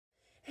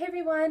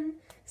everyone!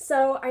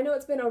 So I know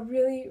it's been a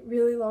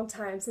really long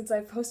time since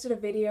I've posted a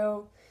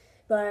video,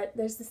 but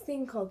there's this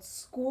thing called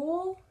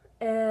school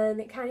and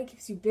it kind of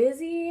keeps you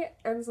busy,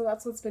 and so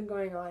that's what's been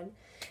going on.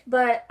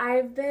 But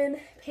I've been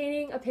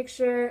painting a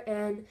picture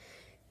and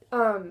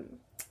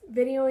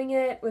videoing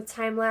it with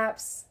time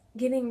lapse,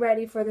 getting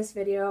ready for this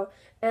video,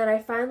 and I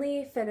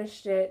finally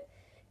finished it.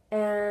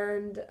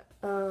 And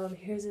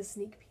here's a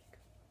sneak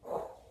peek.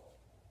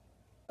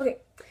 Okay,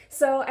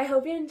 so I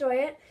hope you enjoy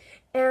it.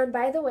 And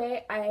by the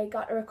way, I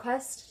got a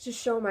request to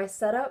show my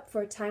setup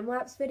for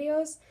time-lapse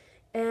videos,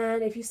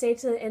 and if you stay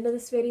to the end of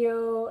this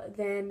video,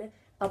 then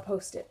I'll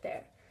post it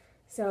there.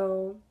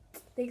 So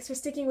thanks for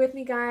sticking with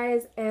me,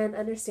 guys, and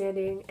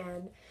understanding,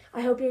 and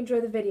I hope you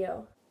enjoy the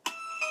video.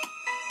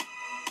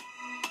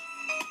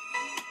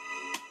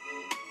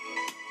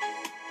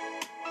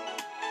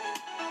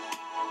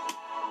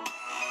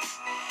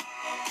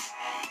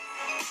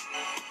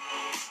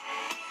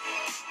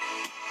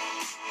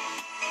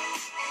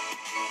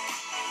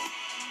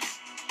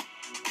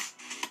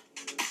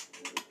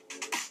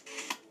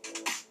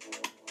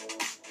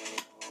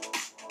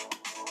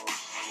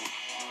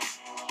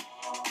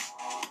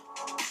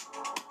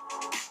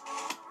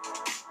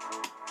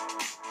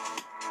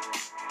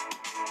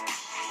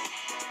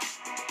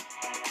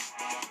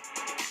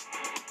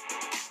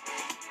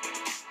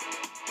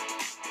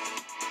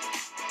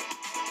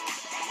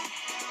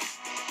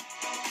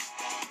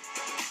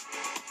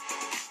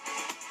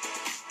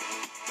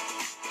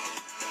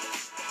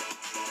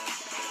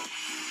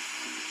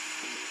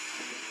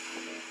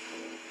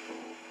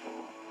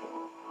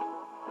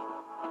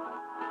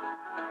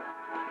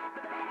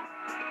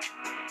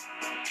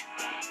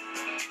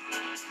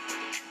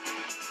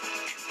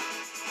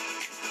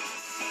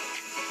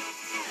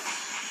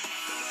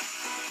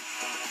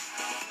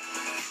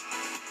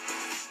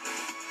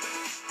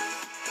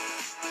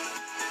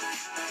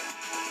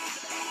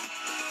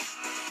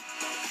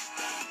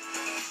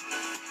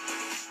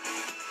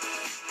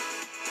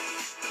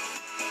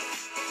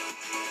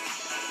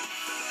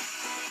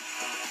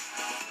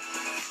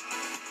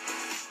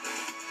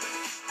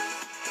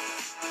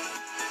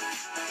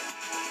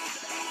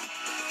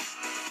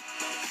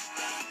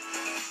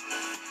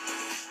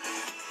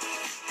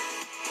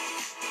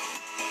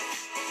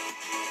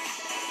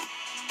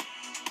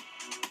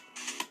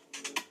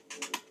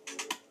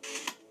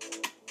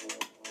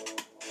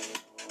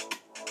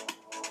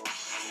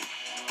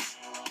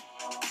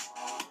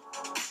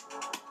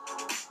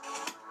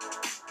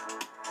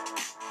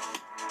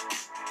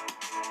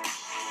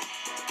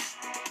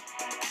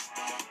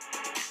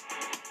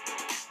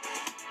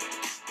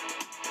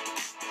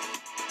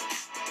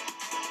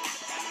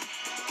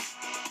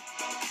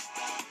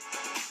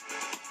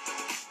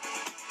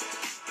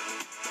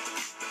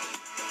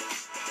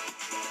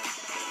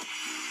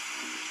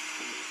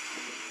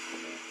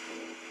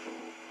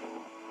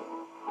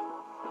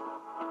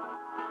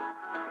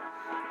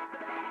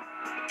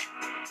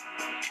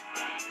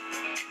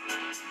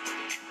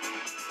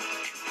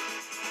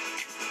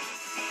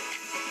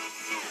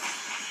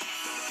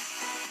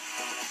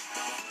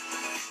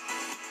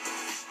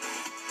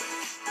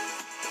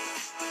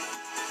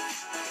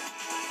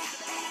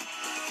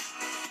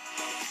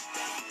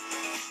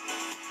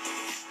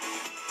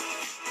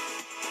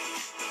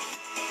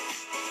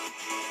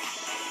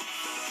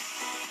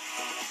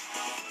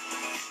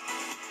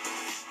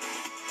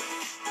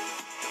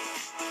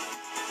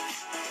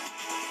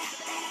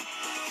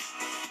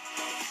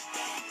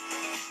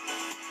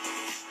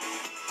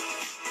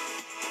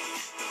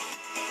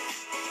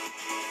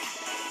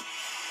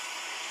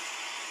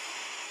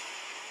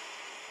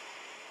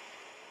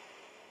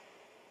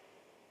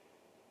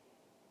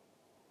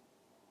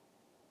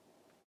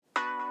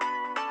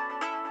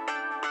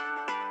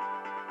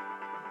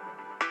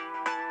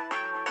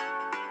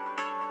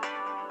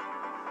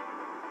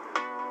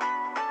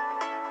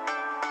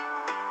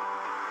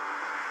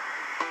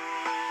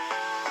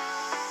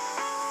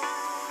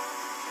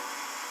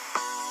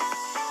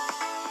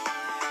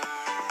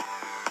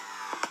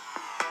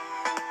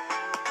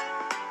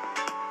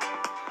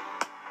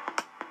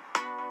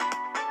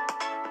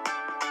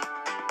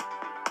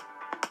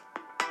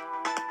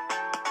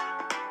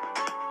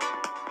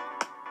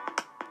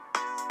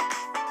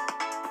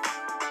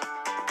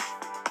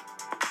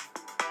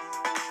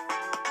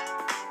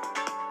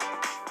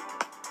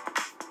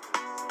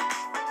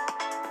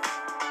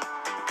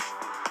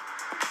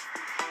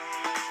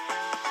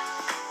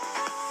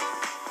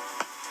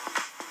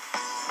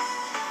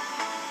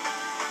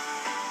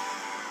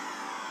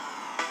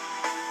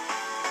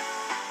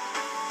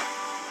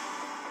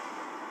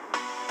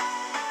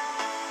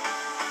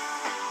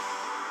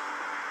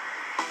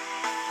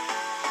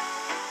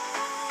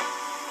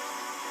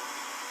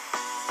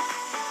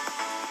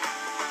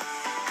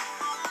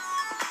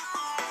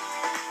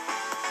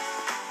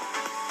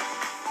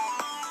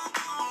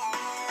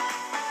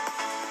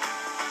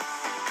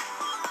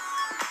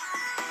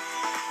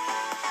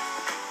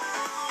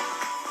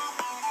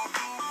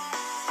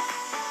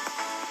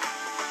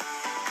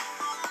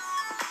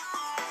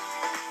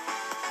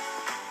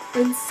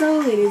 And so,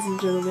 ladies and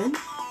gentlemen,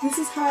 this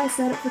is how I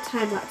set up for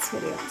time-lapse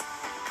videos.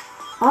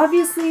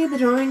 Obviously, the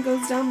drawing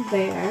goes down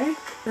there,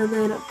 and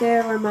then up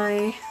there where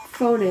my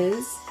phone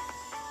is,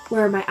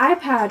 where my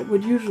iPad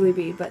would usually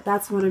be, but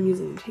that's what I'm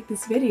using to take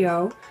this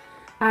video,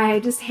 I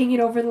just hang it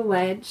over the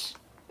ledge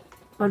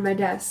on my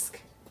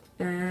desk,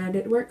 and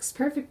it works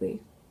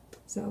perfectly.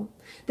 So,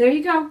 there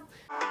you go.